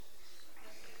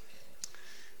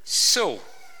So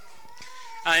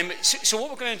what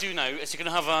we're going to do now is we're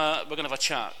going to have a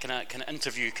chat, kind of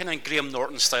interview, kind of Graham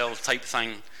Norton style type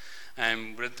thing,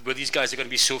 where these guys are going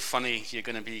to be so funny you're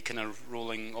going to be kind of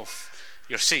rolling off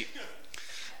your seat.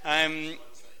 Yeah.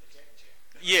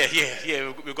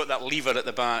 We've got that lever at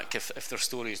the back if their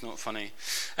story is not funny.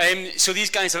 So these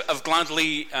guys have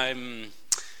gladly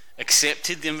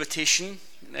accepted the invitation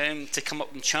to come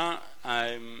up and chat.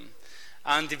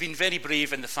 And they've been very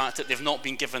brave in the fact that they've not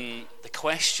been given the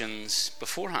questions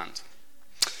beforehand.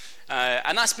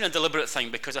 And that's been a deliberate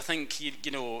thing, because I think,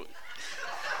 you know,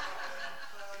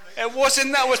 it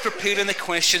wasn't that I was preparing the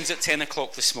questions at 10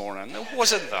 o'clock this morning. It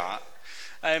wasn't that.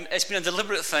 It's been a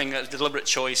deliberate thing, a deliberate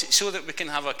choice, so that we can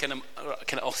have a kind of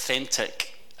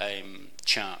authentic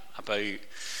chat about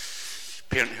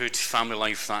parenthood, family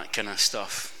life, that kind of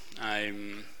stuff.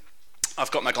 I've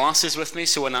got my glasses with me,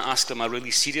 so when I ask them a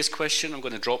really serious question, I'm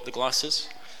going to drop the glasses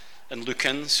and look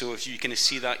in. So if you kind of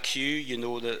see that cue, you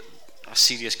know that a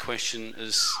serious question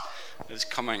is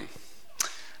coming.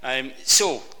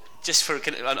 So just for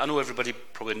I know everybody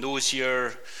probably knows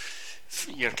your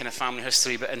kind of family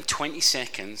history, but in 20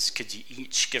 seconds, could you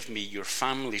each give me your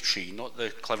family tree, not the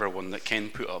clever one that Ken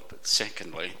put up, but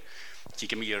secondly, could you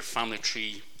give me your family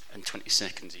tree in 20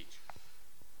 seconds each?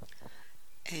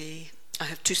 I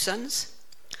have two sons.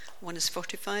 One is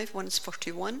 45, one is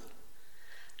 41.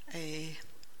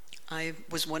 I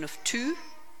was one of two.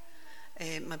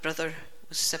 My brother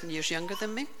was 7 years younger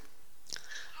than me.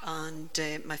 And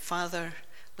my father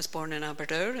was born in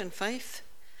Aberdeen in Fife.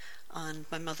 And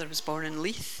my mother was born in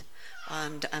Leith.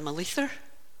 And I'm a Leither.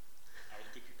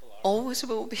 Always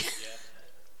will be.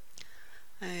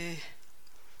 Yeah.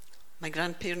 My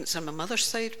grandparents on my mother's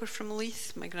side were from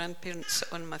Leith. My grandparents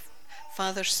on my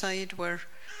father's side were,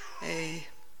 my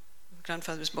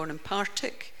grandfather was born in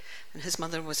Partick, and his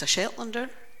mother was a Shetlander.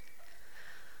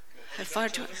 How far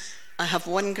do I have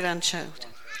one grandchild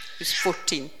who's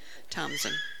 14,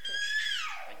 Tamsin.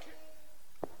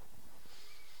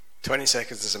 20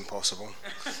 seconds is impossible.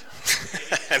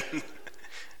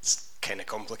 It's kind of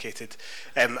complicated.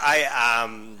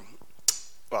 I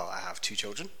have two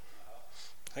children.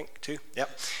 I think two.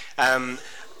 Yep.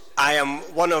 I am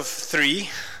one of three.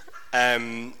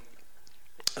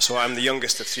 So I'm the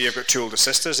youngest of three. I've got two older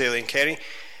sisters, Ailey and Kerry.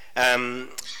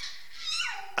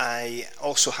 I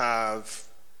also have,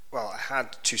 I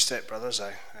had two stepbrothers.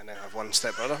 I now have one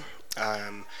stepbrother.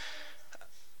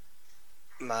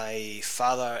 My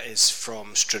father is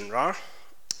from Stranraer.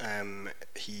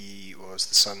 He was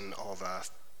the son of a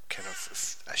kind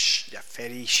of a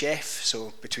ferry chef,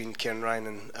 so between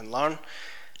Cairnryan and Larne.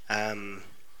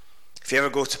 If you ever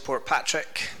go to Port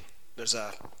Patrick, there's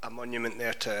a monument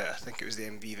there to, I think it was the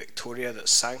MV Victoria that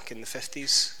sank in the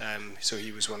 50s. So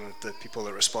he was one of the people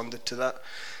that responded to that.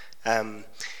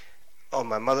 On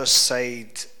my mother's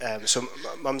side, so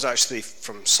mum's actually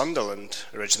from Sunderland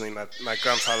originally. My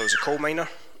grandfather was a coal miner,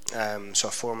 so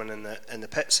a foreman in the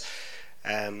pits.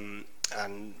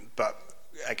 But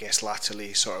I guess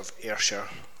latterly sort of Ayrshire,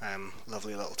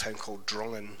 lovely little town called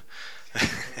Drongan.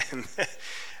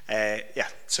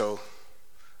 So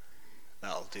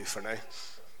that'll do for now.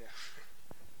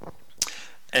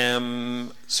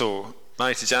 So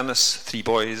married to Janice, three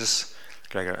boys,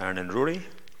 Gregor, Aaron and Rory.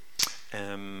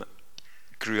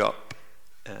 Grew up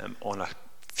on a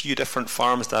few different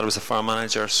farms. Dad was a farm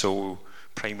manager, so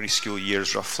primary school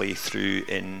years roughly through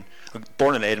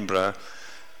born in Edinburgh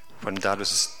when Dad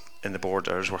was in the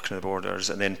borders, working in the borders,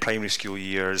 and then primary school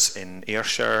years in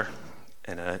Ayrshire,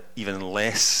 in a even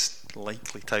less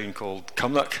likely town called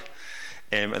Cumnock,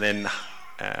 and then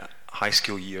high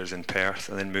school years in Perth,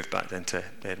 and then moved back into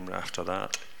Edinburgh after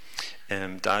that.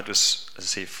 Dad was, as I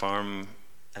say, from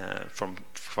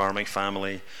farming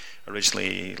family,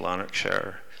 originally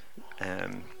Lanarkshire.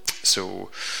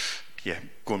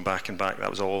 Going back and back, that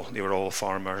was all. They were all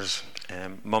farmers.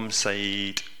 Mum's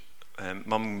side,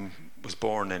 Mum was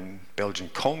born in Belgian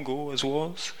Congo, as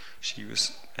was. She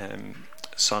was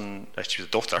she was a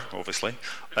daughter, obviously,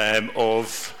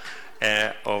 of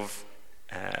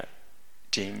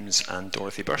James and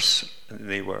Dorothy Burse.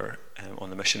 They were on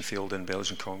the mission field in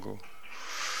Belgian Congo,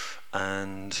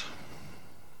 and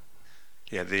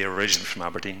they're originally from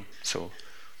Aberdeen. So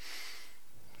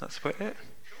that's about it.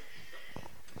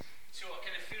 So a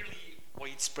kind of fairly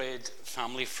widespread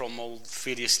family from all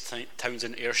various towns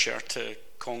in Ayrshire to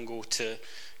Congo to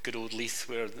good old Leith,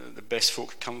 where the best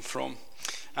folk come from.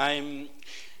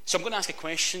 So I'm going to ask a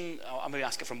question. I'll maybe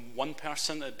ask it from one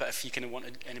person, but if you kind of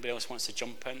anybody else wants to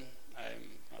jump in,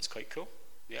 that's quite cool.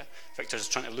 Yeah, Victor's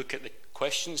trying to look at the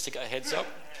questions to get a heads up.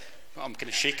 I'm kind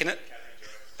of shaking it.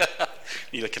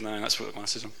 Neither can I, that's what the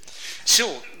glasses on.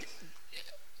 So,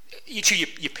 you two,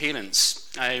 your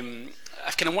parents, I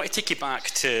kind of want to take you back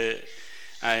to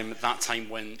that time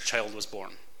when child was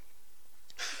born.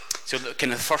 So, the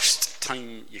kind of first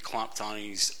time you clapped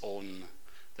eyes on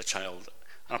the child.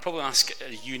 And I'll probably ask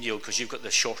you, Neil, because you've got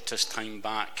the shortest time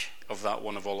back of that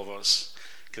one of all of us.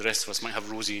 Because the rest of us might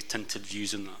have rosy tinted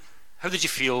views on that. How did you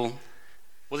feel?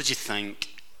 What did you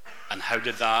think? And how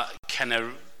did that kind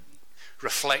of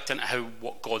reflect on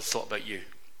what God thought about you?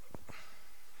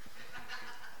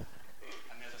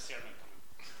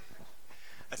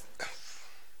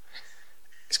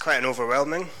 It's quite an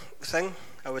overwhelming thing,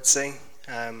 I would say.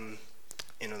 The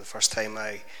first time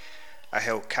I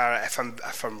held Cara, if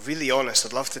I'm really honest,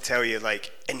 I'd love to tell you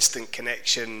like instant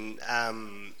connection,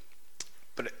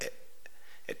 but it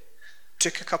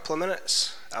took a couple of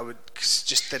minutes.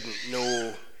 Just didn't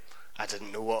know. I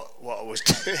didn't know what I was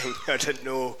doing. I didn't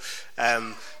know,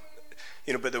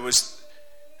 but there was.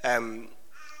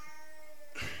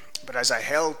 But as I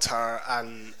held her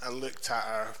and looked at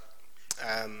her,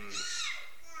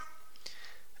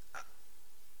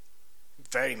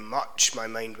 very much my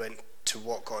mind went to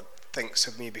what God thinks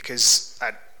of me, because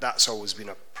that's always been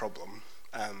a problem,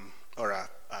 or a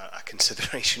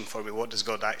consideration for me. What does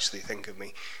God actually think of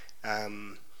me?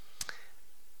 And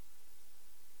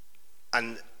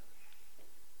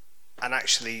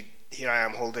actually, here I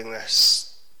am holding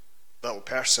this little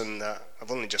person that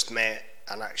I've only just met,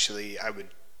 and actually I would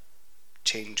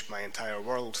change my entire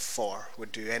world for,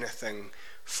 would do anything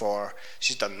for.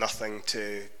 She's done nothing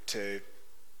to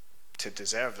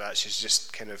deserve that. She's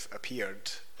just kind of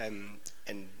appeared and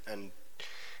I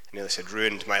nearly said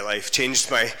ruined my life,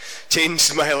 changed my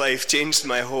life, changed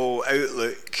my whole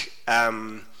outlook.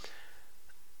 And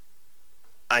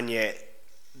yet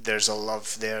there's a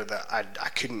love there that I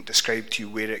couldn't describe to you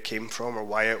where it came from or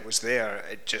why it was there.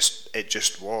 It just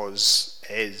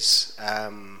is.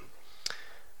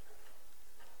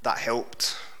 That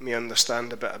helped me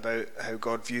understand a bit about how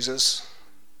God views us,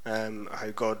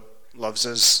 how God loves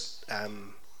us.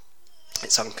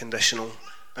 It's unconditional.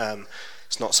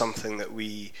 It's not something that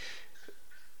we've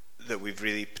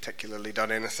really particularly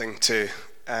done anything to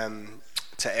earn,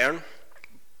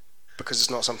 because it's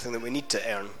not something that we need to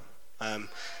earn.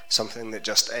 Something that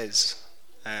just is,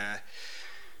 and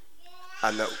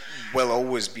that will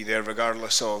always be there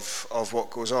regardless of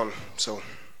what goes on. So,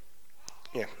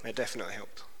 yeah, it definitely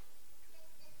helped.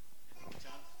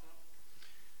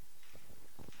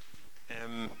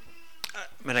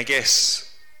 I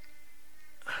guess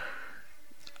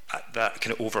that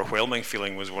kind of overwhelming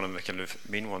feeling was one of the kind of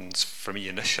main ones for me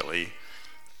initially.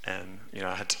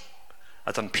 I'd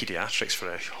done paediatrics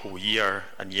for a whole year,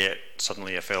 and yet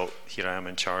suddenly I felt, here I am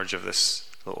in charge of this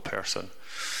little person,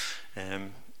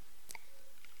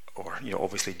 or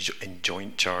obviously in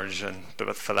joint charge.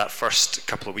 But for that first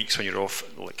couple of weeks when you're off,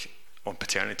 like on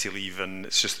paternity leave, and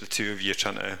it's just the two of you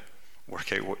trying to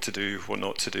work out what to do, what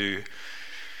not to do.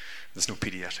 There's no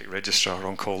paediatric registrar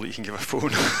on call that you can give a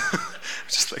phone.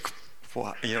 Just like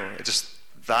what, just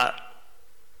that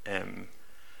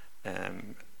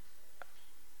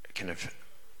kind of,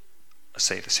 I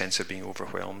say, the sense of being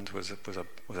overwhelmed was a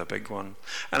big one.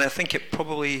 And I think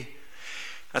the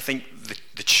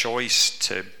choice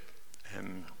to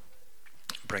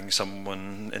bring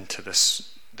someone into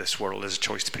this world is a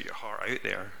choice to put your heart out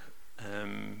there,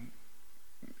 and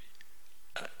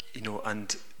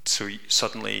so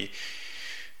suddenly,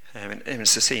 and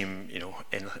it's the same, in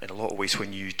a lot of ways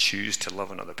when you choose to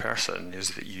love another person,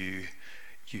 is that you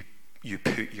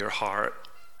put your heart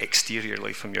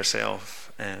exteriorly from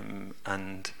yourself, and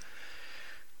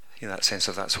that sense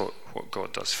of that's what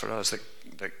God does for us,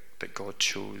 that God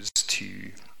chose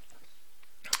to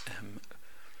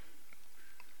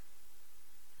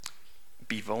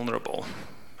be vulnerable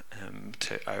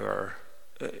to a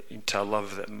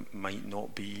love that might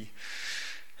not be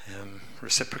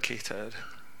reciprocated.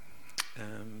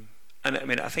 And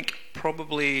I think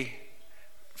probably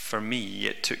for me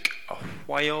it took a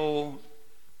while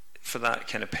for that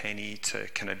kind of penny to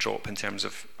kind of drop in terms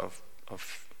of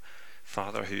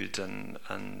fatherhood and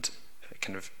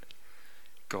kind of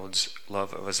God's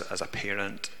love of us as a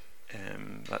parent.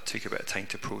 That took a bit of time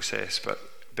to process, but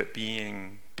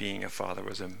being a father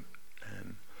was an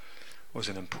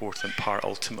important part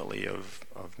ultimately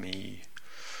of me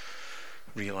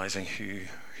realizing who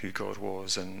God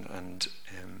was, and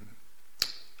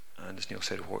as Neil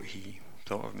said, what he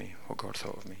thought of me, what God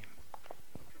thought of me.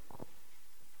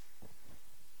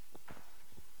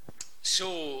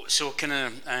 So kind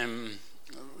of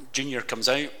Junior comes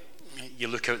out, you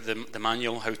look out the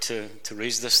manual how to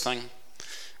raise this thing,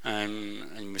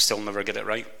 and we still never get it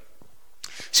right.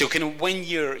 So kind of when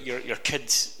your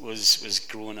kid was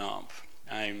growing up,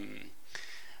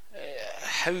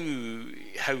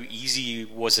 how easy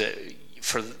was it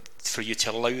for you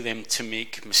to allow them to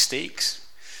make mistakes?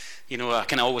 You know, I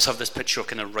kind of always have this picture of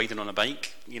kind of riding on a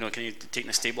bike. You know, kind of taking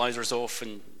the stabilizers off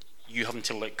and you having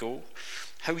to let go.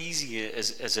 How easy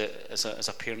is it as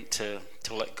a parent to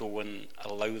let go and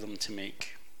allow them to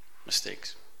make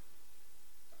mistakes?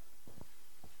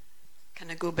 Can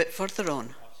I go a bit further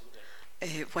on?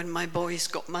 When my boys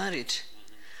got married,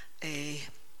 I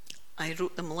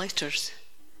wrote them letters,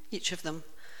 each of them,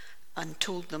 and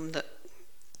told them that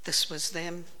this was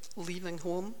them leaving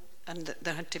home and that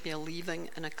there had to be a leaving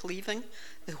and a cleaving.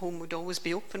 The home would always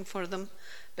be open for them,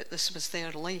 but this was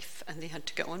their life and they had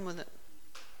to get on with it.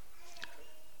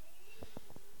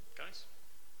 Guys?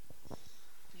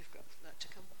 You've got that to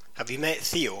come. Have you met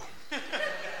Theo?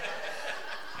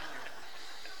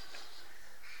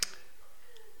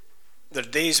 There are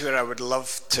days where I would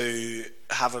love to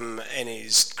have him in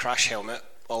his crash helmet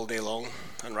all day long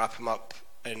and wrap him up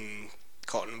in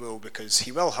cotton wool, because he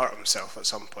will hurt himself at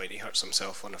some point. He hurts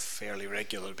himself on a fairly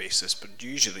regular basis, but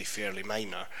usually fairly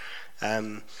minor.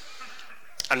 And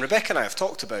Rebecca and I have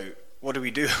talked about what do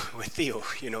we do with Theo,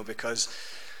 you know, because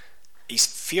he's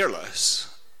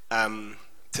fearless to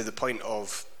the point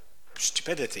of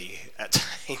stupidity at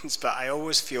times, but I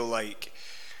always feel like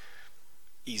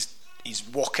he's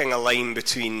walking a line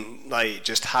between like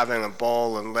just having a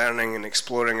ball and learning and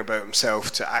exploring about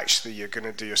himself to actually you're going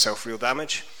to do yourself real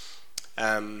damage.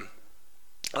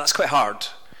 That's quite hard.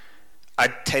 I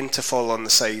tend to fall on the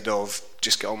side of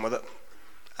just get on with it.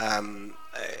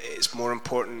 It's more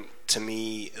important to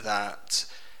me that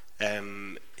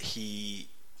that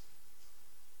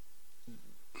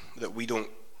we don't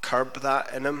curb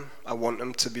that in him. I want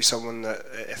him to be someone that,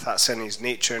 if that's in his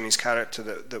nature and his character,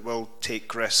 that will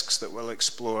take risks, that will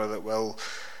explore, that will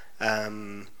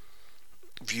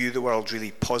view the world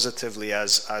really positively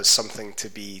as something to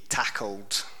be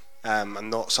tackled and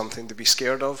not something to be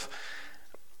scared of.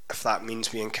 If that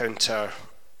means we encounter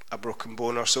a broken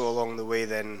bone or so along the way,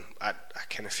 then I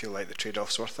kind of feel like the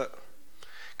trade-off's worth it.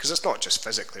 Because it's not just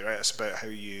physically, right? It's about how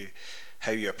you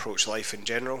approach life in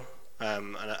general.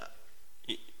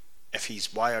 If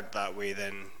he's wired that way,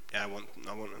 then yeah, I want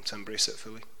him to embrace it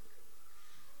fully.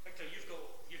 Victor, you've got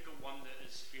one that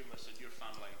is fearless in your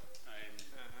family,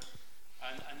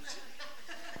 and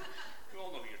we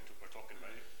all know who we're talking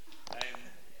about.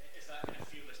 Is that kind of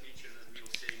fearless nature that we'll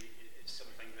say is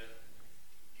something that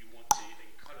you want to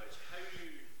encourage? How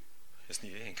you? It's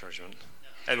not encouragement.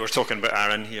 And we're talking about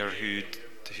Aaron here, who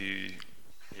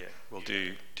will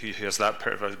do. Who has that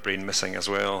part of his brain missing as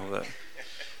well? That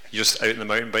you're just out on the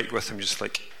mountain bike with him, just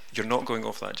like, you're not going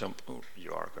off that jump. Oh,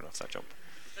 you are going off that jump.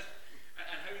 And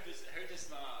how does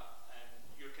that,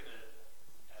 you're kind of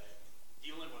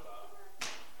dealing with that,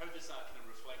 how does that kind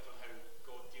of reflect on how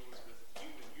God deals with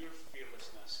you and your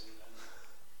fearlessness and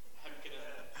him kind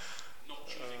of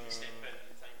not choosing to step in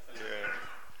type thing?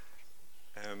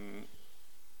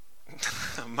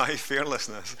 Yeah. My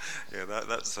fearlessness. Yeah,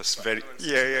 that's a very...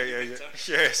 Yeah.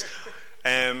 Yes.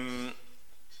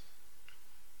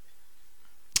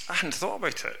 I hadn't thought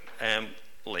about it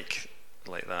like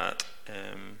that.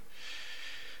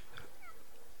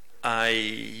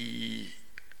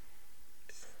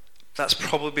 That's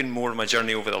probably been more of my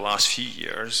journey over the last few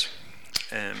years,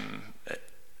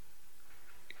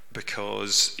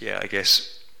 because I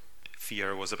guess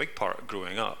fear was a big part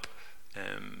growing up.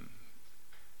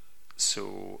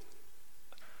 So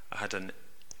I had a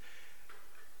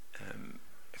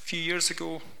few years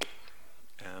ago.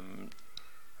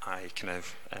 I kind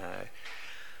of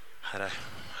had I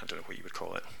don't know what you would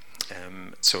call it.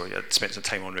 So I spent some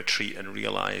time on retreat and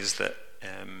realised that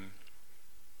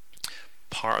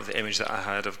part of the image that I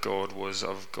had of God was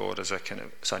of God as a kind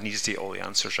of, so I needed to get all the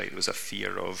answers right. There was a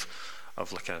fear of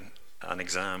like an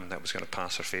exam that was going to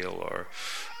pass or fail,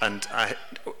 and I,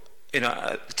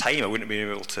 at the time I wouldn't have been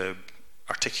able to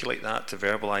articulate that, to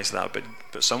verbalise that, but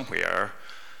somewhere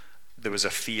there was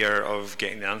a fear of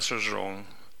getting the answers wrong.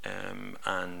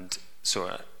 And so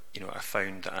I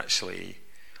found that actually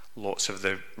lots of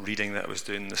the reading that I was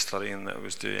doing, the studying that I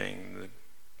was doing, the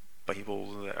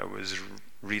Bible that I was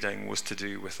reading was to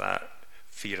do with that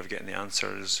fear of getting the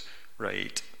answers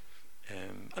right.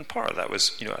 And part of that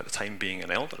was, at the time being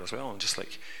an elder as well, and just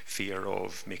like fear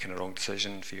of making a wrong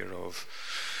decision, fear of,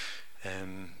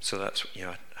 so that's,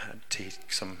 I had to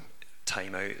take some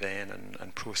time out then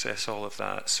and process all of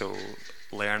that. So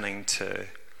learning to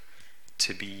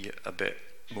be a bit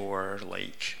more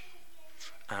like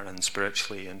Aaron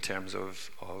spiritually in terms of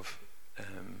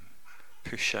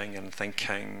pushing and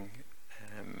thinking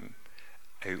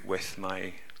out with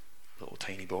my little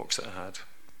tiny box that I had.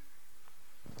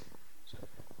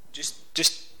 Just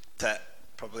to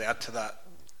probably add to that,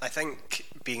 I think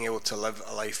being able to live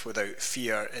a life without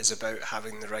fear is about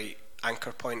having the right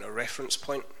anchor point or reference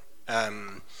point.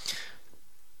 One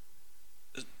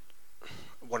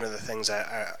of the things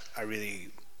I really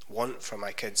want for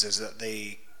my kids is that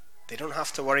they don't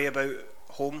have to worry about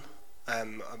home,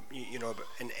 in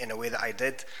a way that I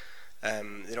did.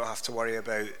 They don't have to worry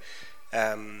about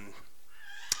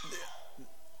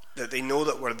that they know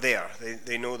that we're there.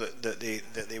 They know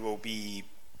that they will be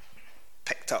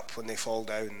picked up when they fall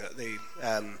down. That they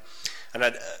and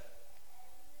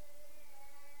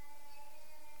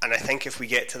I think if we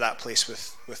get to that place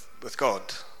with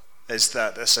God, is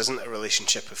that this isn't a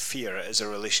relationship of fear. It is a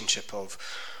relationship of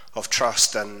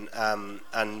trust and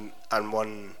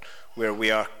one where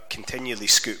we are continually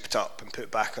scooped up and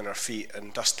put back on our feet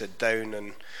and dusted down.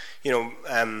 And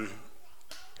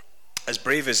as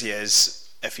brave as he is,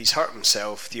 if he's hurt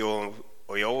himself, he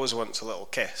always wants a little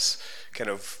kiss, kind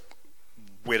of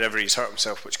wherever he's hurt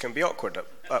himself, which can be awkward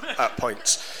at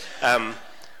points.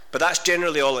 But that's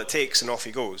generally all it takes, and off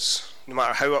he goes. No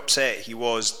matter how upset he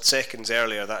was seconds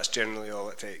earlier, that's generally all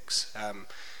it takes.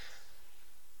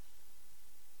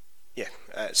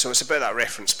 So it's about that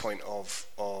reference point of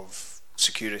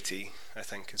security, I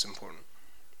think, is important.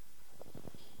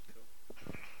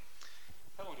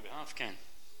 How long do we have, Ken?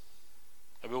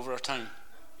 Are we over our time?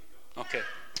 Okay.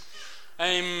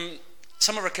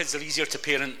 Some of our kids are easier to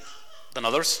parent than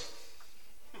others.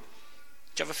 Do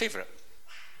you have a favourite?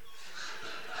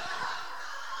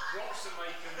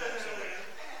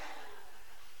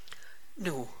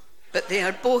 No, but they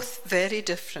are both very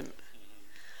different.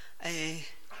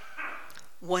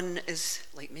 One is,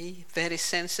 like me, very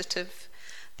sensitive.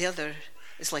 The other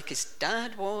is like his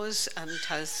dad was and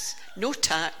has no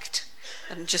tact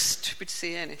and just would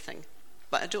say anything.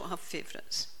 But I don't have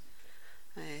favourites.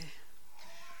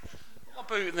 What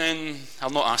about then, I'll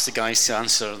not ask the guys to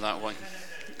answer that one.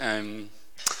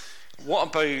 What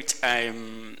about,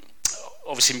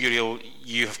 obviously Muriel,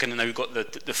 you have kind of now got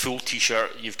the full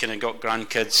t-shirt, you've kind of got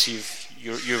grandkids,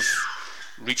 you've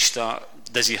reached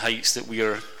that dizzy heights that we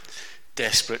are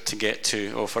desperate to get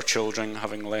to of our children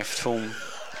having left home.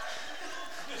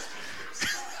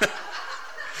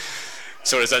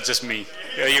 Sorry, is that just me?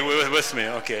 Are you with me?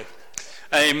 Okay.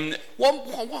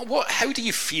 How do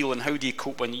you feel and how do you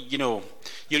cope when you're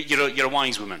a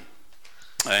wise woman,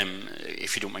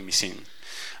 if you don't mind me saying,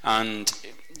 and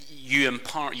you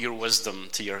impart your wisdom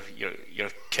to your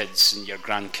kids and your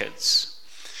grandkids?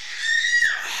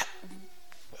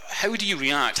 How do you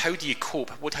react? How do you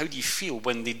cope? How do you feel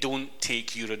when they don't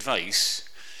take your advice,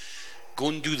 go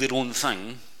and do their own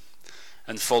thing,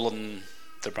 and fall on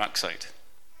their backside?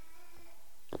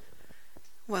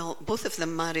 Well, both of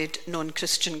them married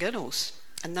non-Christian girls,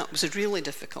 and that was really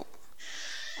difficult.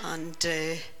 And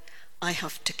I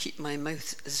have to keep my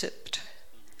mouth zipped,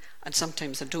 and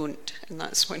sometimes I don't, and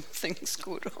that's when things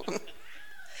go wrong.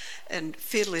 And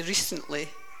fairly recently,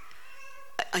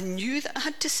 I knew that I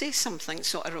had to say something,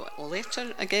 so I wrote a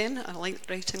letter again. I like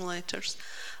writing letters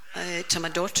to my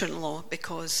daughter-in-law,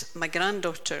 because my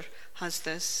granddaughter has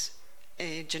this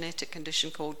genetic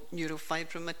condition called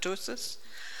neurofibromatosis.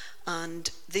 And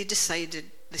they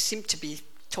decided, they seemed to be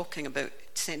talking about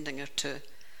sending her to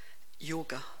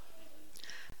yoga.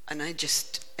 And I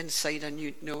just, inside I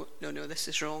knew, no, this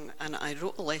is wrong. And I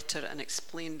wrote a letter and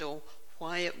explained all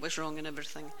why it was wrong and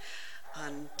everything.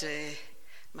 And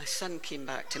my son came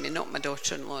back to me, not my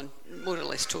daughter-in-law, and more or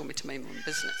less told me to mind my own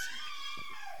business.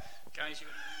 Guys, you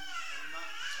got that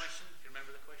question? Do you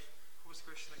remember the question? What was the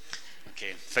question again?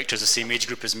 Okay, Victor's the same age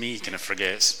group as me, kind of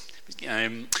forgets.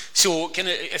 So, kind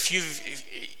of, if you've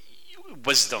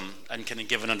wisdom and kind of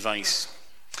given advice.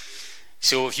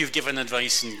 So, if you've given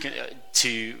advice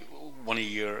to one of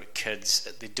your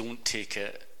kids, they don't take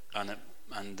it, and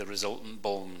the resultant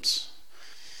bombs.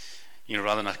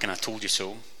 Rather than I kind of told you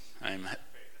so.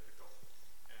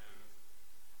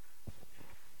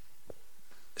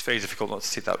 It's very difficult not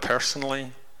to take that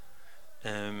personally.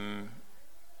 And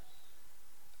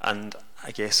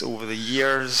I guess over the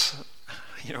years,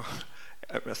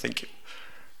 I think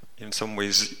in some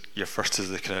ways your first is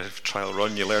the kind of trial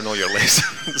run. You learn all your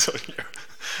lessons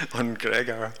on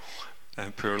Gregor,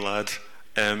 poor lad.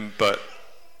 But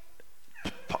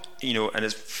and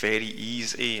it's very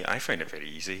easy. I find it very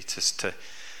easy to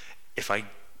if I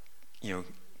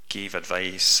gave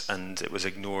advice and it was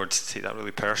ignored, to take that really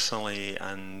personally,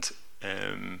 and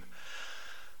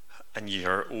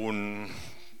your own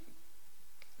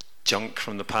junk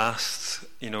from the past,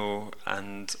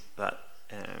 and that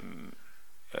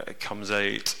it comes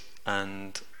out.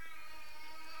 And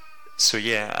so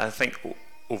yeah, I think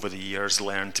over the years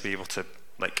learned to be able to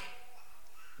like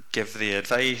give the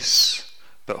advice,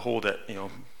 but hold it,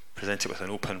 present it with an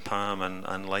open palm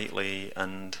and lightly,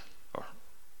 or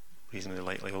reasonably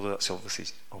lightly, although that's obviously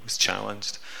always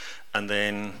challenged. And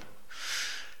then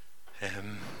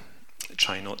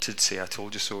try not to say "I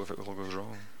told you so" if it all goes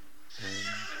wrong.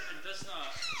 And does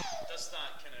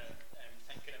that kind of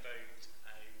thinking about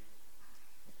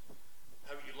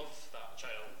how you love that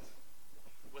child,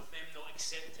 with them not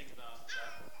accepting that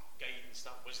guidance,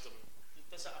 that wisdom,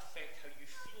 does that affect how you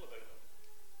feel about them?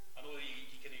 I know that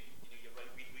you kind of, you're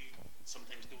right. We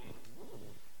sometimes don't.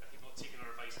 If you've not taken our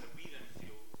advice, how we then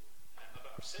feel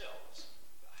about ourselves.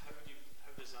 But how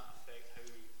does that affect how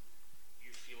you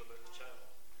feel about the child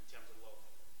in terms of love?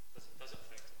 Does it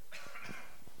affect it?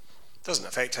 It doesn't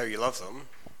affect how you love them.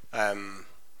 I'm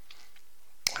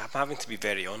having to be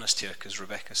very honest here because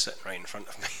Rebecca's sitting right in front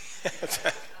of me.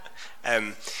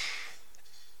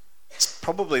 It's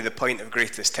probably the point of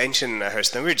greatest tension in a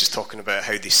house. Now, we're just talking about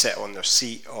how they sit on their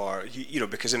seat, or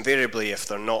because invariably if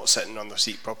they're not sitting on their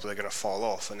seat properly, they're going to fall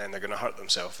off and then they're going to hurt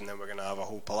themselves, and then we're going to have a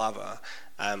whole palaver.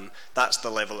 That's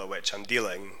the level at which I'm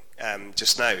dealing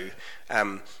just now.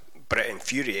 But it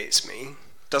infuriates me.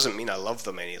 Doesn't mean I love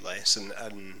them any less, and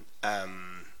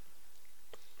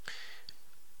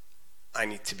I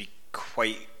need to be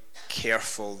quite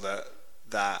careful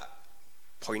that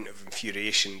point of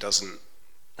infuriation doesn't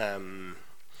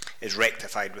is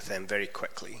rectified with them very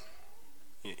quickly,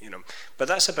 But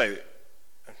that's about,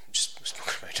 just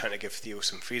spoken about trying to give Theo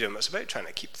some freedom. It's about trying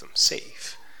to keep them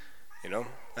safe, and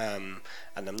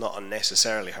them not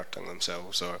unnecessarily hurting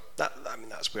themselves, or that. I mean,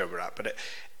 that's where we're at. But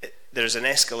there's an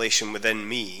escalation within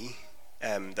me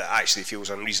that actually feels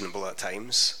unreasonable at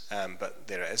times, but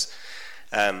there it is.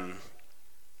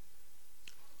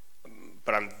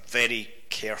 But I'm very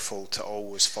careful to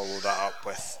always follow that up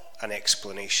with an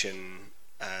explanation,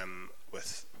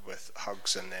 with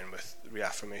hugs, and then with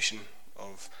reaffirmation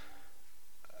of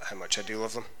how much I do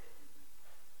love them.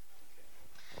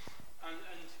 And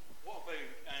what about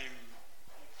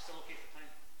still okay for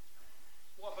time?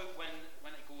 What about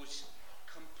when it goes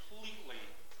completely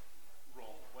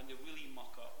wrong, when they really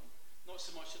muck up? Not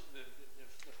so much that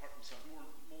they've hurt themselves,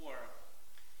 more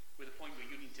with the point where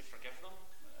you need to forgive them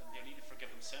and they need to forgive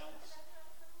themselves.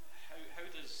 How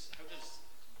does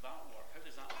that work? How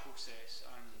does that process?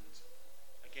 And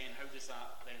again, how does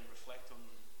that then reflect on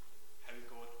how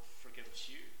God forgives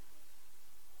you?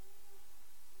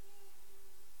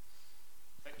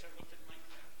 Victor, look at Mike.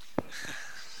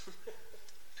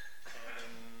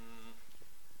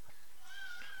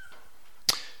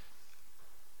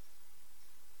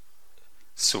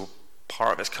 So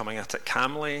part of it's coming at it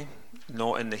calmly,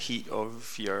 not in the heat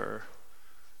of your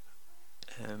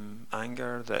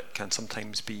anger that can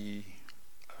sometimes be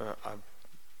a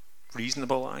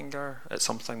reasonable anger at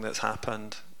something that's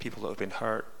happened, people that have been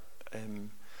hurt,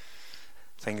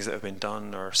 things that have been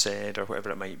done or said or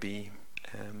whatever it might be.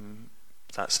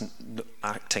 That's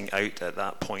acting out at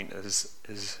that point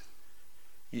is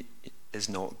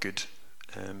not good.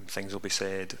 Things will be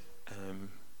said.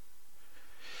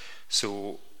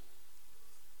 So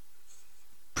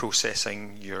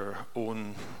processing your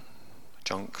own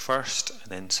junk first,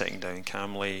 and then sitting down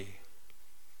calmly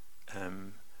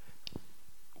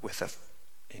with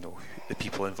the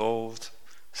people involved,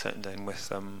 sitting down with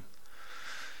them,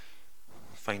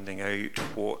 finding out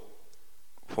what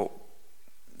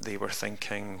they were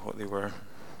thinking,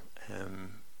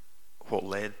 what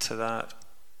led to that,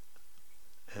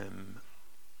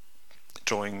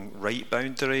 drawing right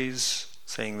boundaries,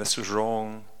 saying this was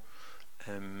wrong,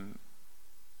 and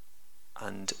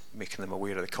making them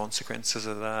aware of the consequences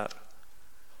of that,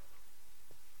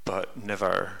 but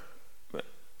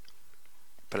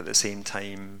at the same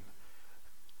time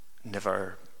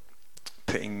never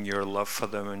putting your love for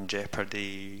them in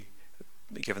jeopardy,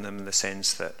 giving them the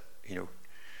sense that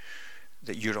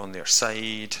that you're on their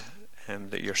side,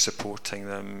 that you're supporting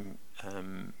them.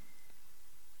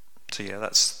 So yeah,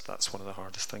 that's one of the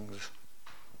hardest things.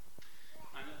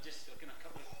 And just a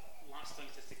couple of last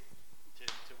things just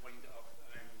to wind it up.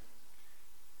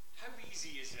 How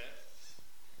easy is it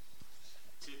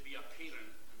to be a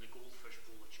parent in the goldfish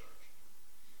bowl of church?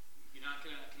 I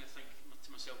kind of think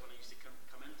to myself when I used to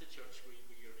come into church with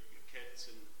your kids,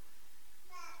 and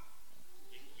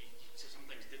you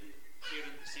sometimes didn't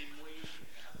parent the same way, you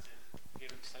had to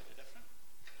parent slightly different.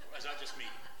 Or is that just me?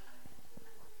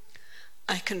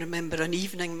 I can remember an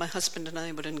evening my husband and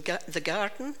I were in the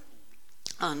garden,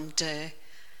 and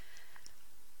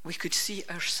we could see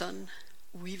our son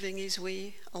weaving his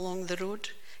way along the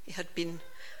road. He had been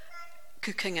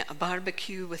cooking at a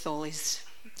barbecue with all his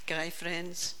guy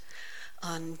friends,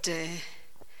 and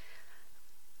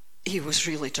he was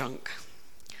really drunk.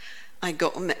 I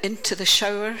got him into the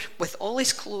shower with all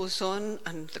his clothes on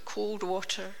and the cold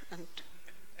water and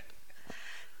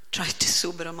tried to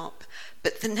sober him up.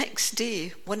 But the next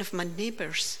day, one of my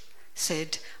neighbours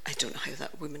said, I don't know how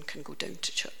that woman can go down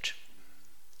to church.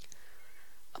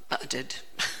 But I did.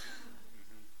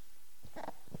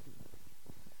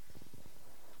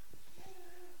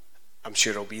 I'm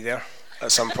sure I'll be there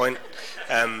at some point.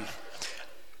 I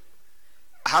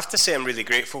have to say I'm really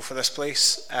grateful for this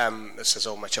place. This is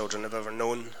all my children have ever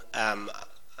known.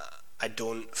 I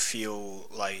don't feel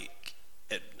like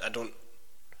it. I don't.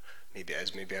 Maybe it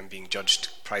is. Maybe I'm being judged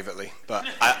privately, but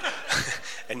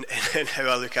in how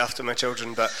I look after my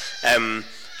children. But I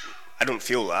don't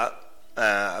feel that.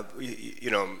 I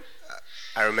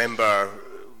remember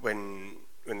when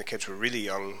the kids were really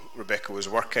young, Rebecca was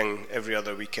working every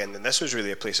other weekend, and this was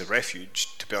really a place of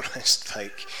refuge, to be honest,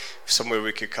 like somewhere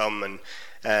we could come. And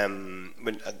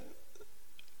when I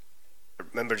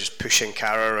remember just pushing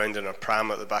Cara around in her pram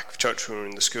at the back of church when we were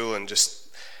in the school,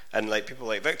 and like people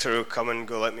like Victor would come and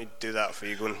go, let me do that for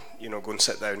you, go and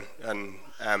sit down. And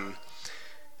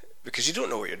because you don't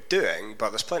know what you're doing, but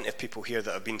there's plenty of people here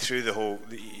that have been through the whole,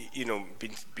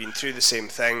 been through the same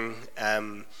thing.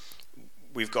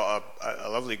 We've got a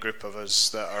lovely group of us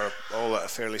that are all at a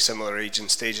fairly similar age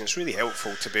and stage, and it's really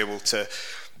helpful to be able to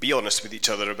be honest with each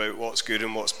other about what's good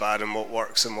and what's bad and what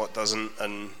works and what doesn't.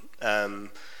 And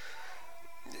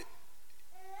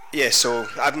so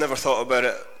I've never thought about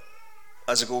it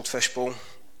as a goldfish bowl.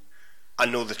 I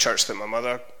know the church that my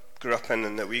mother grew up in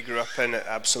and that we grew up in, it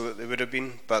absolutely would have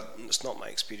been, but it's not my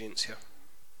experience here.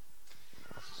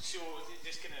 So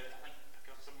just kind of, I think, pick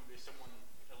up someone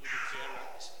alluded to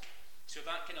earlier. So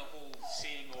that kind of whole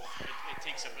saying of it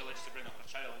takes a village to bring up a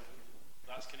child,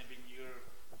 that's kind of been your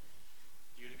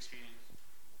experience.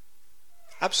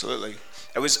 Absolutely.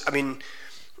 It was,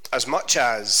 as much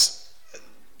as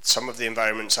some of the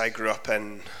environments I grew up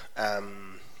in,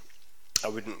 I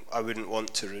wouldn't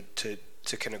want to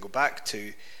kind of go back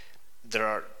to.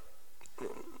 I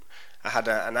had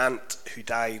an aunt who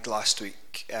died last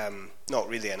week. Not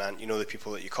really an aunt, the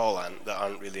people that you call aunt that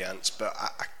aren't really aunts, but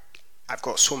I've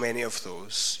got so many of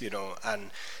those,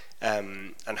 and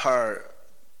her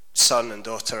son and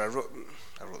daughter. I wrote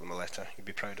them a letter. You'd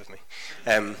be proud of me.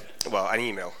 Well, an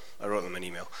email. I wrote them an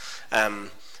email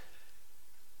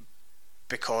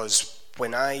because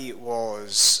when I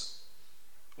was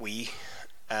wee.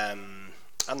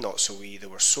 I'm not so wee. There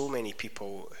were so many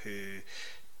people who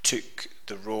took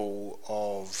the role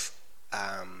of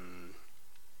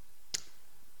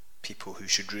people who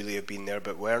should really have been there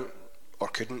but weren't or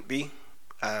couldn't be,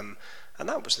 and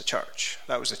that was the church.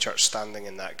 That was the church standing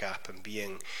in that gap and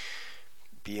being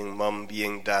mum,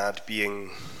 being dad,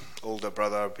 being older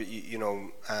brother, but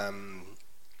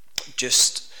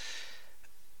just,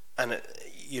 and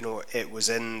it was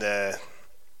in the.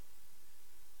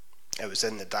 It was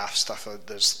in the daft stuff.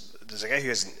 There's a guy who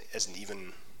isn't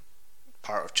even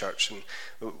part of church, and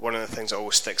one of the things that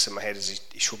always sticks in my head is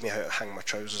he showed me how to hang my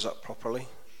trousers up properly,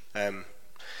 and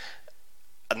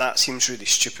that seems really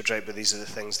stupid, right? But these are the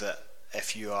things that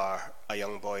if you are a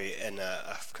young boy in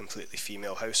a completely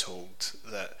female household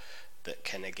that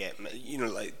kind of get,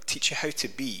 like teach you how to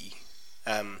be,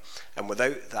 and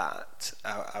without that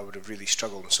I would have really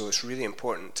struggled. And so it's really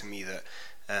important to me that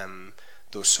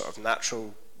those sort of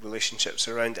natural relationships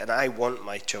around, and I want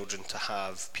my children to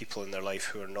have people in their life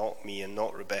who are not me and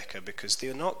not Rebecca, because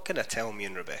they're not going to tell me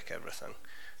and Rebecca everything,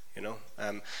 and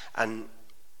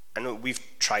I know we've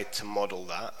tried to model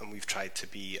that, and we've tried to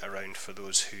be around for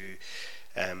those who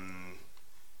are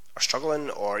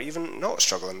struggling, or even not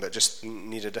struggling but just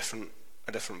need a different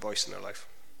voice in their life.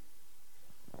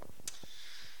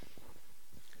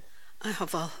 I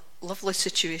have a lovely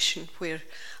situation where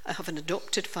I have an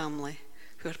adopted family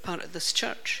who are part of this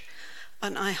church,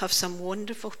 and I have some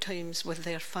wonderful times with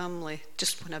their family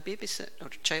just when I babysit, or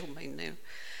childmind now,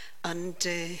 and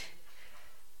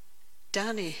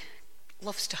Danny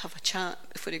loves to have a chat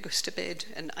before he goes to bed,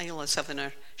 and Isla's having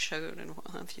her shower and what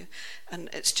have you, and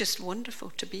it's just wonderful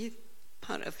to be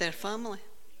part of their family.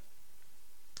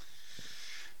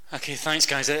 Okay, thanks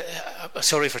guys.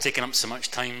 Sorry for taking up so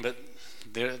much time, but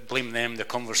blame them, the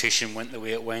conversation went the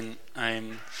way it went.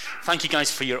 Thank you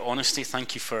guys for your honesty.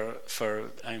 Thank you for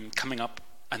coming up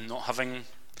and not having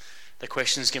the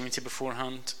questions given to you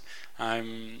beforehand.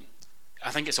 I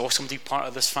think it's awesome to be part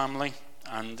of this family,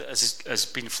 and as has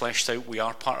been fleshed out, we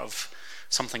are part of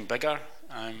something bigger.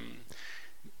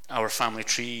 Our family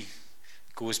tree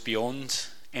goes beyond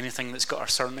anything that's got our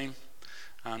surname,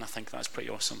 and I think that's pretty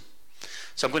awesome.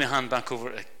 So I'm going to hand back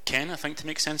over to Ken, I think, to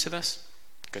make sense of this.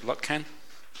 Good luck, Ken.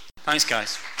 Thanks,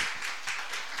 guys.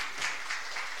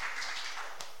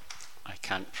 I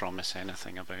can't promise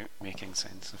anything about making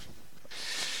sense of.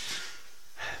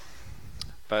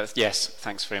 But yes,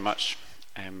 thanks very much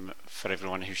for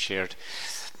everyone who shared.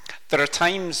 There are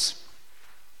times,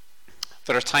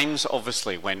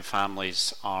 obviously, when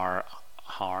families are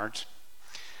hard,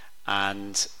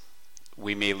 and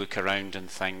we may look around and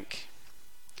think,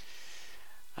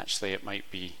 actually, it might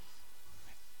be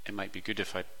good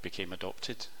if I became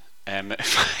adopted.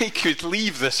 If I could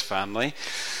leave this family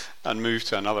and move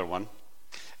to another one.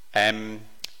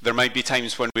 There might be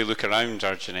times when we look around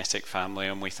our genetic family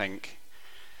and we think,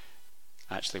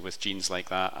 actually, with genes like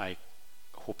that, I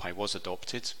hope I was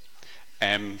adopted.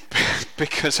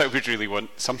 Because I would really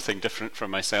want something different for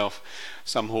myself,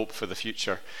 some hope for the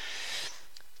future.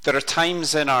 There are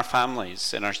times in our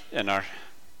families, in our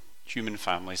human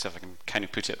families, if I can kind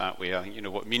of put it that way, I think you know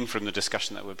what I mean from the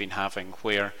discussion that we've been having,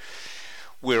 where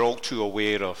we're all too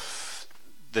aware of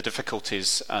the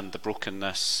difficulties and the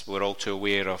brokenness. We're all too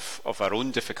aware of our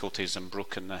own difficulties and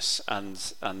brokenness,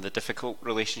 and the difficult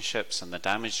relationships and the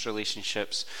damaged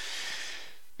relationships,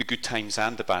 the good times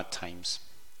and the bad times.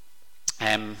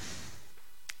 And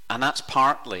that's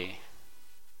partly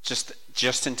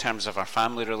just in terms of our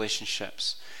family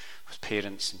relationships with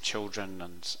parents and children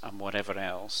and whatever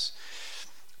else,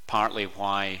 partly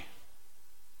why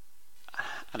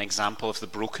an example of the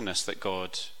brokenness that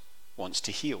God wants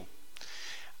to heal.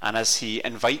 And as he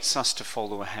invites us to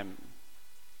follow him,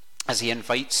 as he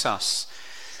invites us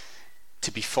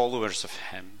to be followers of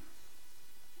him,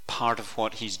 part of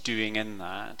what he's doing in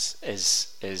that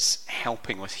is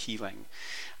helping with healing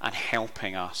and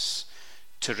helping us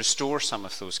to restore some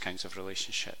of those kinds of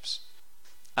relationships,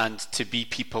 and to be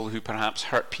people who perhaps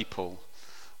hurt people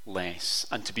less,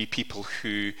 and to be people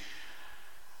who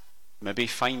maybe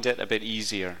find it a bit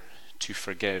easier to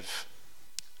forgive,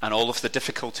 and all of the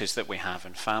difficulties that we have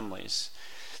in families,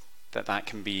 that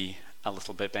can be a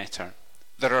little bit better.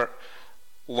 There are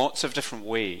lots of different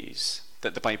ways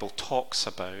that the Bible talks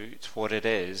about what it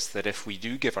is that if we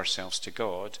do give ourselves to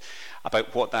God,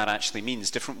 about what that actually means,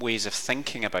 different ways of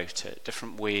thinking about it,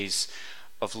 different ways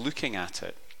of looking at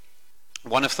it.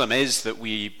 One of them is that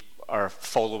we are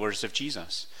followers of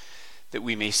Jesus, that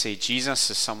we may say Jesus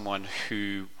is someone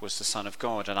who was the Son of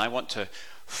God, and I want to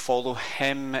follow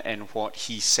him in what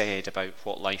he said about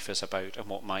what life is about and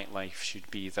what my life should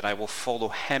be, that I will follow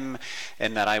him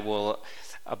in that I will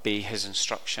obey his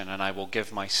instruction and I will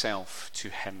give myself to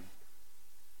him.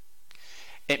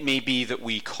 It may be that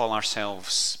we call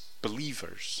ourselves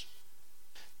believers,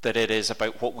 that it is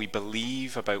about what we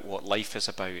believe, about what life is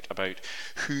about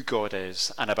who God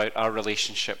is, and about our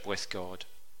relationship with God.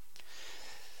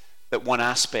 That one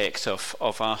aspect of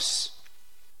us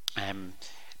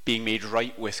being made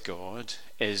right with God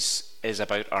is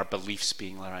about our beliefs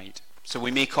being right. So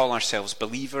we may call ourselves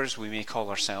believers, we may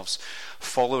call ourselves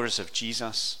followers of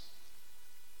Jesus.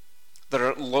 There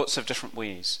are lots of different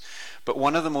ways. But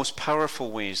one of the most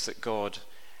powerful ways that God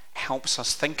helps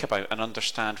us think about and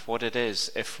understand what it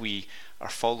is if we are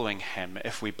following him,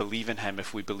 if we believe in him,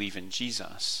 if we believe in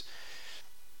Jesus,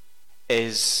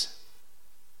 is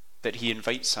that he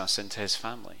invites us into his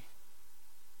family.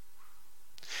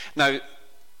 Now,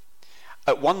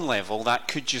 at one level, that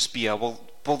could just be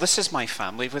well, this is my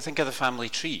family. If we think of the family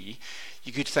tree,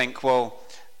 you could think, well,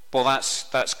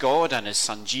 that's God and his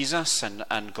son Jesus,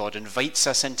 and God invites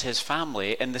us into his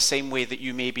family in the same way that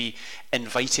you may be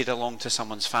invited along to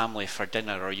someone's family for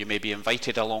dinner, or you may be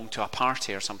invited along to a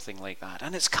party or something like that.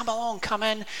 And it's come along, come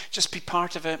in, just be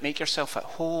part of it, make yourself at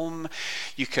home.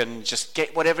 You can just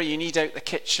get whatever you need out the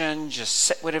kitchen, just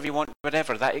sit wherever you want,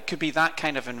 whatever. That it could be that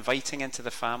kind of inviting into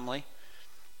the family,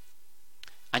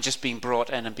 and just being brought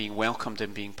in and being welcomed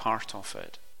and being part of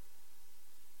it.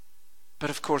 But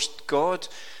of course, God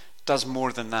does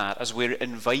more than that. As we're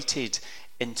invited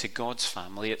into God's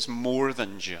family, it's more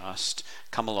than just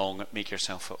come along, make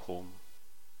yourself at home.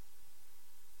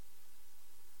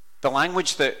 The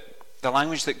language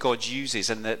that God uses,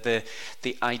 and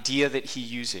the idea that he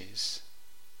uses,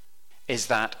 is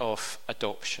that of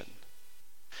adoption.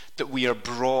 That we are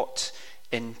brought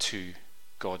into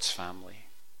God's family.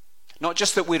 Not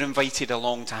just that we're invited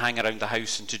along to hang around the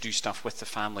house and to do stuff with the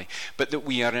family, but that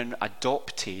we are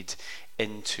adopted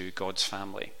into God's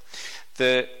family.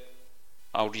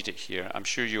 I'll read it here. I'm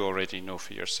sure you already know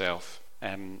for yourself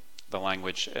the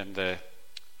language in the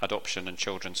Adoption and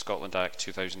Children Scotland Act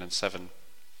 2007.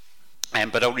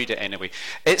 But I'll read it anyway.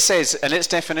 It says, and its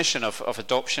definition of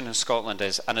adoption in Scotland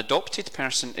is, an adopted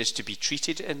person is to be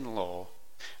treated in law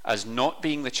as not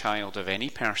being the child of any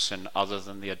person other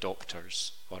than the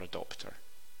adopters or adopter.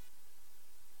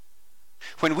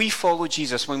 When we follow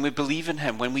Jesus, when we believe in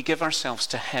him, when we give ourselves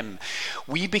to him,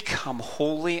 we become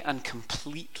wholly and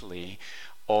completely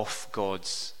of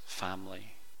God's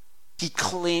family. He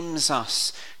claims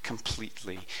us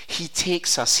completely. He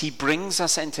takes us, he brings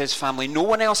us into his family. No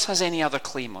one else has any other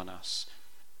claim on us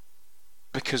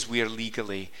because we are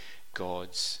legally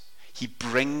God's. He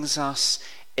brings us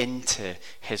into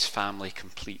his family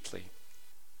completely.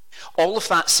 All of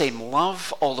that same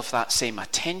love, all of that same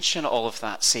attention, all of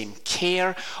that same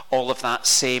care, all of that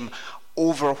same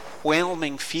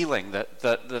overwhelming feeling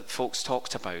that folks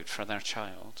talked about for their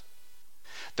child,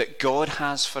 that God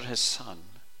has for his son,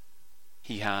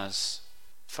 he has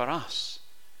for us,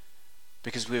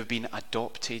 because we have been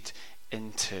adopted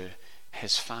into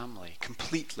his family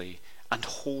completely and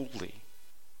wholly.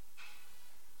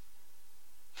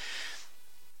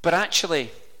 But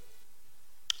actually,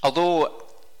 although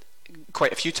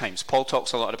quite a few times Paul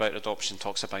talks a lot about adoption,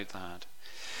 talks about that,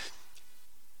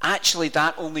 actually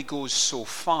that only goes so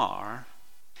far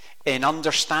in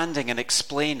understanding and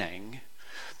explaining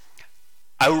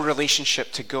our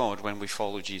relationship to God when we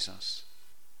follow Jesus.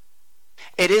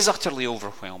 It is utterly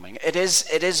overwhelming. It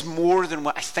is more than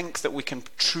what I think that we can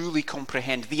truly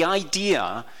comprehend. The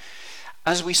idea,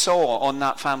 as we saw on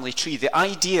that family tree, the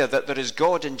idea that there is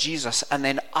God and Jesus and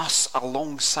then us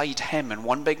alongside him in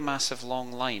one big massive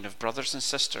long line of brothers and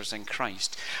sisters in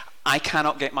Christ, I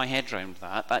cannot get my head around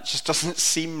that. That just doesn't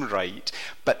seem right.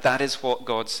 But that is what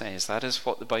God says. That is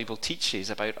what the Bible teaches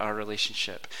about our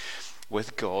relationship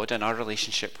with God and our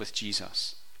relationship with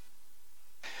Jesus.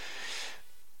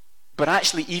 But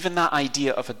actually, even that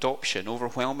idea of adoption,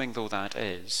 overwhelming though that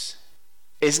is,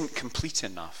 isn't complete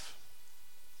enough.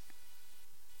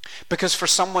 Because for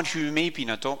someone who may have been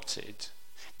adopted,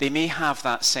 they may have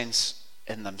that sense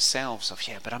in themselves of,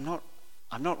 yeah, but I'm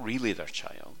not really their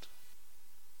child.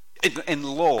 In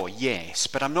law, yes,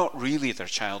 but I'm not really their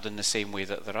child in the same way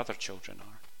that their other children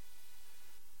are.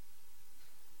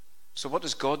 So what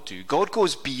does God do? God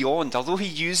goes beyond, although he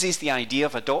uses the idea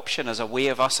of adoption as a way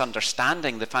of us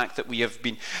understanding the fact that we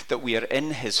are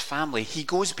in his family, he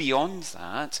goes beyond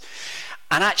that.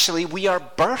 And actually, we are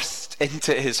birthed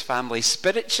into his family.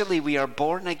 Spiritually, we are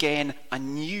born again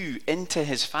anew into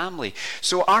his family.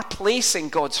 So our place in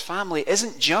God's family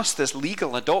isn't just this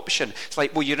legal adoption. It's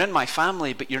like, well, you're in my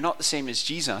family, but you're not the same as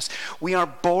Jesus. We are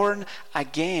born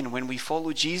again when we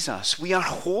follow Jesus. We are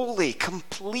wholly,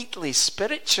 completely,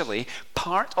 spiritually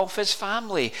part of his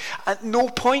family. At no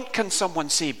point can someone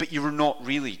say, but you're not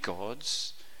really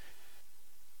God's.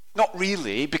 Not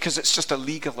really, because it's just a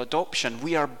legal adoption.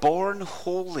 We are born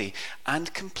wholly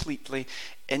and completely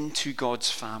into God's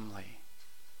family.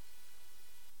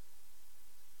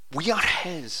 We are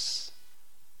his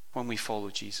when we follow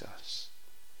Jesus.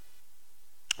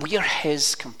 We are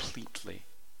his completely.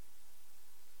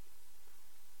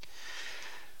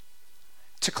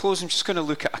 To close, I'm just going to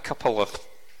look at a couple of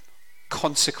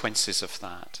consequences of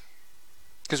that.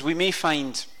 Because we may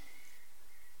find,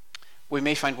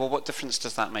 well, what difference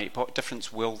does that make? What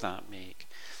difference will that make?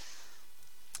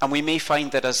 And we may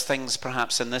find that as things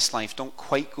perhaps in this life don't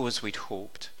quite go as we'd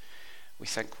hoped, we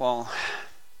think, well,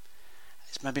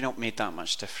 it's maybe not made that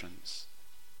much difference.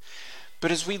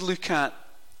 But as we look at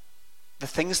the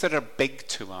things that are big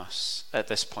to us at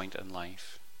this point in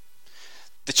life,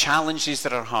 the challenges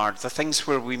that are hard, the things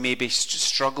where we maybe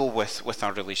struggle with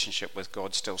our relationship with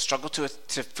God still, struggle to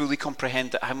fully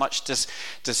comprehend that how much does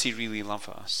he really love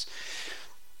us.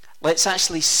 Let's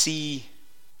actually see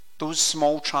those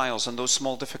small trials and those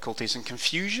small difficulties and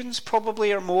confusions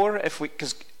probably are more,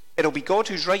 because it'll be God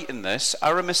who's right in this.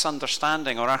 Our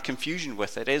misunderstanding or our confusion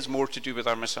with it is more to do with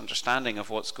our misunderstanding of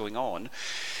what's going on.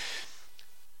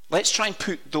 Let's try and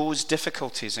put those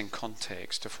difficulties in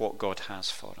context of what God has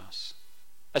for us.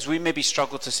 As we maybe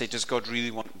struggle to say, does God really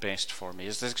want the best for me?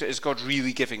 Is God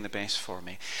really giving the best for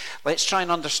me? Let's try and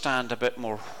understand a bit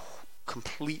more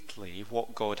completely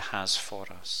what God has for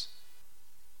us.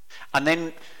 And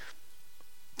then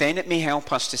it may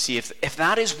help us to see if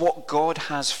that is what God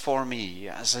has for me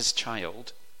as his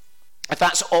child, if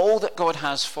that's all that God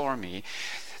has for me,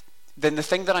 then the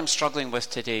thing that I'm struggling with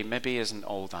today maybe isn't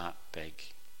all that big.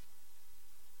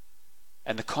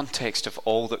 In the context of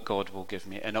all that God will give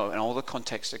me, in all the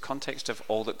context of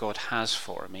all that God has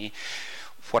for me,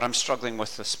 what I'm struggling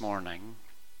with this morning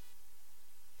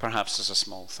perhaps is a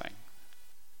small thing.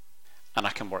 And I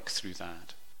can work through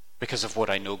that because of what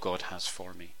I know God has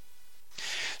for me.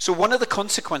 So one of the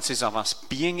consequences of us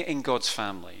being in God's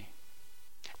family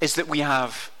is that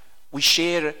we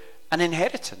share an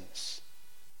inheritance.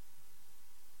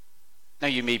 Now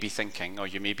you may be thinking, or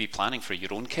you may be planning for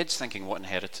your own kids, thinking, what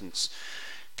inheritance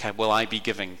will I be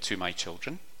giving to my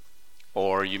children?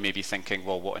 Or you may be thinking,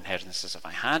 well, what inheritances have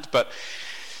I had? But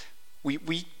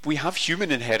we have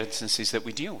human inheritances that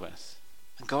we deal with.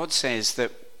 And God says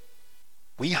that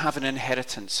we have an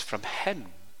inheritance from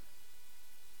him.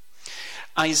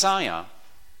 Isaiah,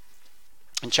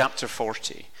 in chapter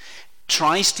 40,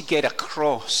 tries to get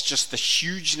across just the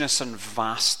hugeness and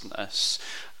vastness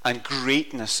and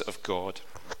greatness of God.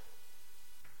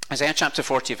 Isaiah chapter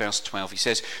 40 verse 12, he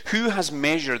says, "Who has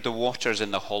measured the waters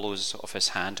in the hollows of his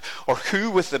hand? Or who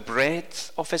with the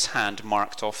breadth of his hand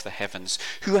marked off the heavens?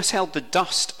 Who has held the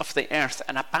dust of the earth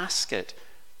in a basket?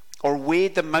 Or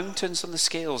weighed the mountains on the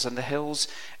scales and the hills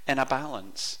in a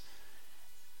balance?"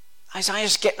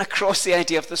 Isaiah's getting across the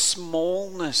idea of the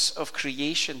smallness of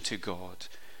creation to God.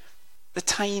 The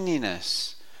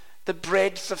tininess. The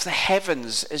breadth of the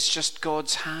heavens is just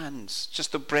God's hands,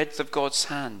 just the breadth of God's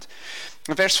hand.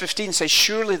 And verse 15 says,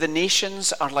 "Surely the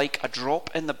nations are like a drop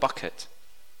in the bucket.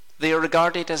 They are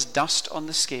regarded as dust on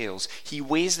the scales. He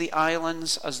weighs the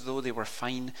islands as though they were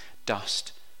fine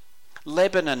dust.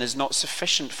 Lebanon is not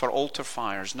sufficient for altar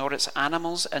fires, nor its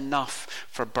animals enough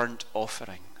for burnt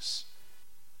offerings."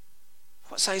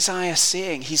 What's Isaiah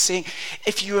saying? He's saying,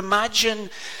 if you imagine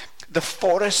the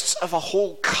forests of a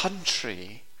whole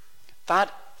country,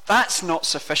 that's not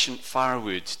sufficient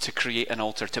firewood to create an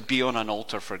altar, to be on an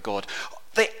altar for God.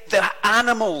 The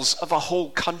animals of a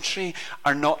whole country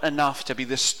are not enough to be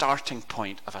the starting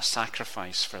point of a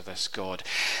sacrifice for this God.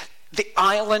 The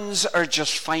islands are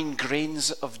just fine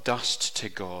grains of dust to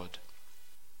God.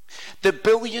 The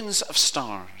billions of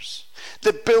stars,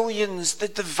 the billions,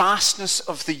 the vastness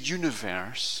of the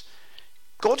universe,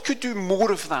 God could do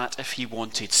more of that if he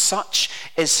wanted. Such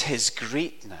is his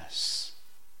greatness.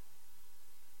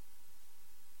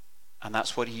 And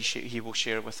that's what he will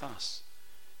share with us.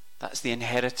 That's the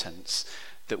inheritance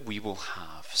that we will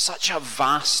have. Such a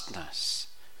vastness.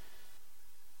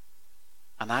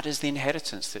 And that is the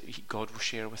inheritance that God will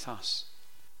share with us.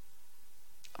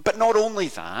 But not only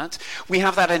that, we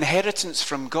have that inheritance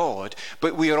from God,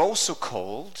 but we are also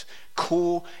called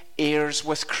co-heirs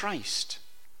with Christ.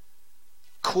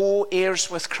 Co-heirs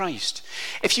with Christ.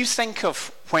 If you think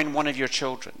of when one of your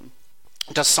children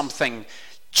does something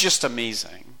just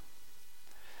amazing,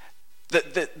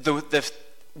 the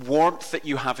warmth that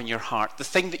you have in your heart, the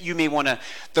thing that you may want to,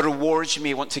 the rewards you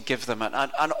may want to give them,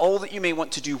 and all that you may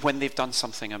want to do when they've done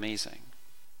something amazing.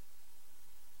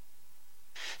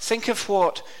 Think of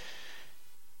what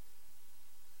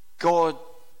God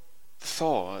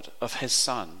thought of his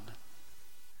son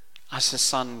as his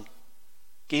son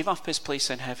gave up his place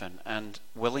in heaven and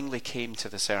willingly came to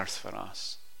this earth for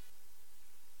us.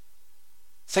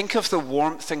 Think of the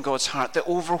warmth in God's heart, the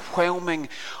overwhelming,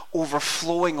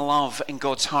 overflowing love in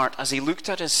God's heart as he looked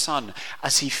at his son,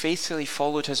 as he faithfully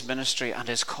followed his ministry and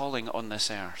his calling on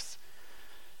this earth.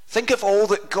 Think of all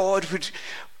that God would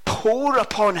pour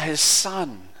upon his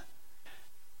son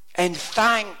in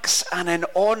thanks and in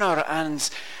honor and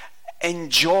in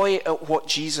joy at what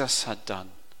Jesus had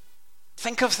done.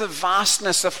 Think of the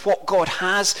vastness of what God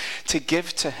has to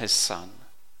give to his son.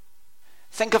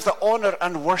 Think of the honor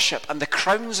and worship and the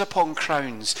crowns upon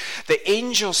crowns, the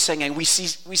angels singing. We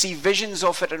see visions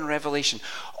of it in Revelation.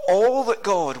 All that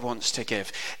God wants to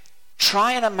give.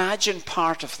 Try and imagine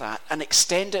part of that and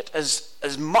extend it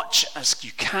as much as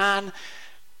you can.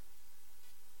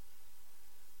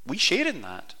 We share in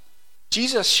that.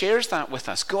 Jesus shares that with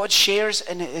us. God shares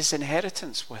in his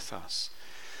inheritance with us.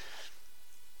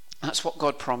 That's what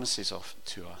God promises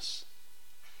to us.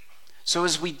 So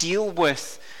as we deal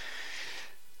with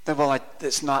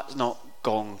it's not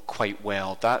gone quite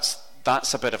well.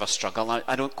 That's a bit of a struggle.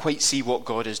 I don't quite see what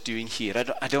God is doing here.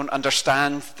 I don't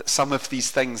understand some of these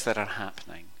things that are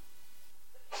happening.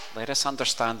 Let us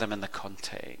understand them in the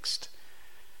context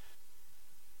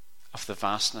of the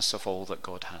vastness of all that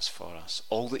God has for us,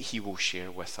 all that he will share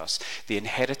with us, the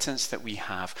inheritance that we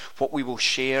have, what we will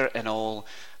share in all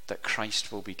that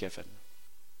Christ will be given.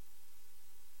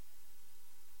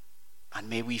 And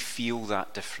may we feel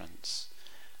that difference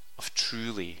of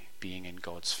truly being in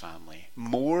God's family,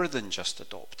 more than just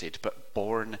adopted, but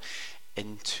born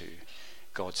into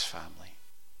God's family.